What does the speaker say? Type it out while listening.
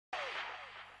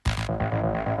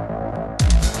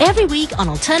Every week on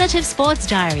Alternative Sports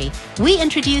Diary, we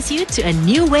introduce you to a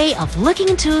new way of looking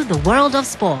into the world of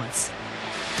sports.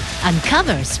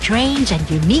 Uncover strange and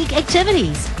unique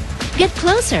activities. Get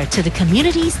closer to the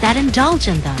communities that indulge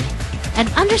in them. And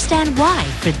understand why,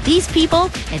 for these people,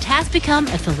 it has become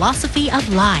a philosophy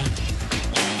of life.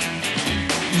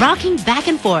 Rocking back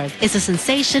and forth is a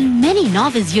sensation many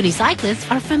novice unicyclists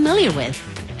are familiar with.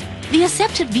 The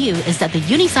accepted view is that the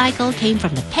unicycle came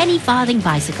from the penny farthing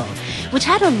bicycle, which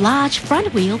had a large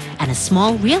front wheel and a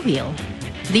small rear wheel.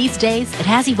 These days, it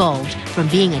has evolved from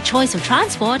being a choice of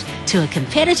transport to a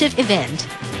competitive event.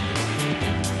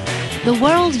 The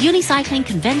World Unicycling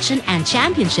Convention and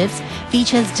Championships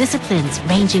features disciplines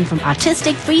ranging from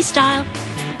artistic freestyle,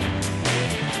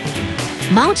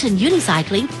 mountain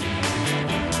unicycling,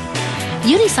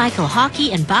 unicycle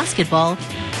hockey and basketball,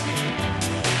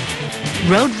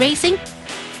 road racing,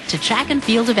 to track and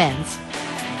field events.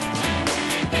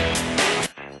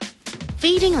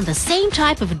 Feeding on the same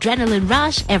type of adrenaline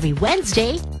rush every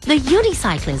Wednesday, the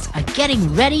unicyclists are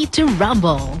getting ready to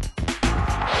rumble.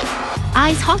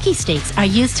 Ice hockey sticks are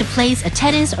used to place a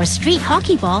tennis or street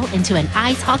hockey ball into an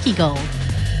ice hockey goal.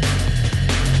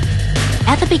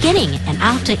 At the beginning and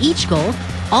after each goal,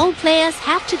 all players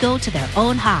have to go to their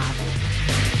own half.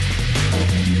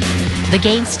 The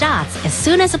game starts as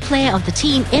soon as a player of the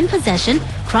team in possession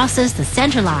crosses the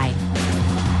center line.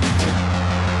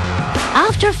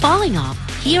 After falling off,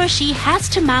 he or she has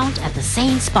to mount at the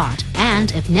same spot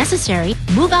and, if necessary,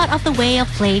 move out of the way of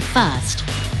play first.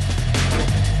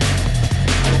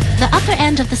 The upper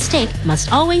end of the stick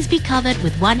must always be covered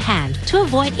with one hand to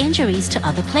avoid injuries to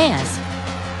other players.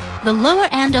 The lower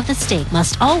end of the stick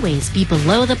must always be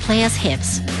below the player's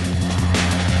hips.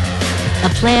 A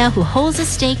player who holds a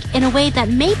stick in a way that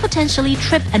may potentially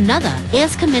trip another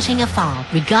is committing a foul,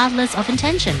 regardless of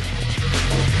intention.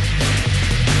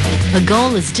 The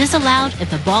goal is disallowed if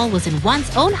the ball was in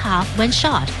one's own half when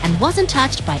shot and wasn't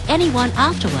touched by anyone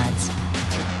afterwards.